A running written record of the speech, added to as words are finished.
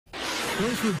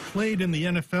Those who have played in the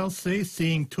NFL say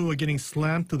seeing Tua getting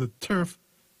slammed to the turf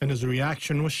and his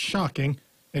reaction was shocking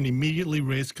and immediately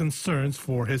raised concerns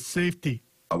for his safety.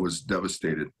 I was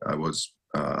devastated. I was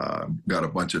got a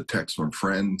bunch of texts from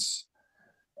friends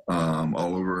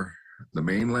all over the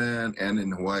mainland and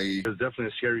in Hawaii. It's definitely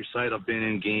a scary sight. I've been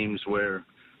in games where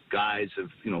guys have,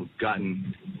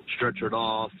 gotten stretchered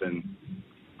off, and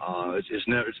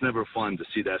it's never fun to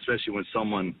see that, especially when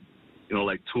someone,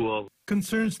 like Tua.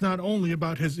 Concerns not only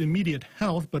about his immediate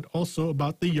health, but also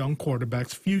about the young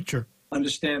quarterback's future.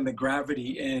 Understand the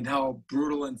gravity and how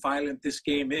brutal and violent this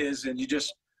game is, and you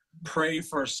just pray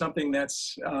for something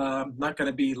that's not going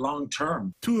to be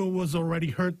long-term. Tua was already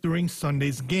hurt during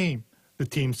Sunday's game. The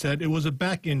team said it was a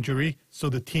back injury, so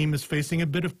the team is facing a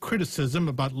bit of criticism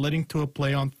about letting Tua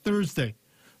play on Thursday.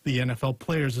 The NFL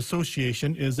Players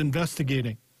Association is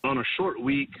investigating. On a short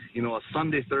week, a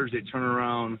Sunday, Thursday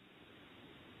turnaround,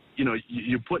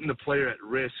 you're putting the player at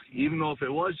risk, even though if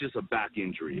it was just a back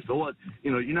injury. If it was,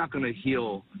 you're not going to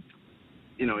heal,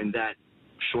 in that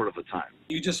short of a time.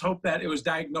 You just hope that it was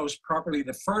diagnosed properly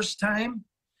the first time,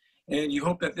 and you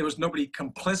hope that there was nobody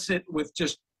complicit with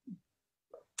just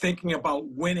thinking about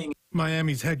winning.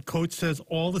 Miami's head coach says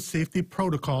all the safety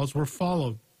protocols were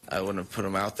followed. I wouldn't have put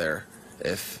him out there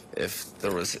if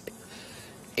there was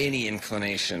any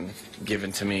inclination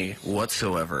given to me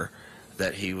whatsoever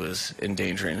that he was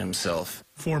endangering himself.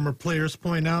 Former players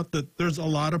point out that there's a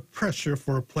lot of pressure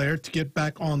for a player to get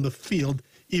back on the field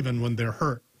even when they're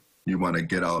hurt. You want to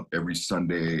get out every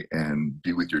Sunday and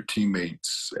be with your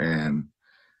teammates and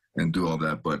do all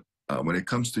that, but when it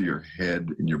comes to your head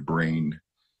and your brain,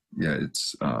 yeah,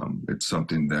 it's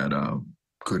something that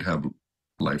could have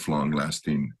lifelong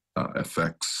lasting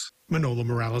effects. Manolo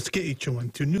Morales,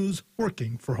 KHON2 News,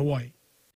 working for Hawaii.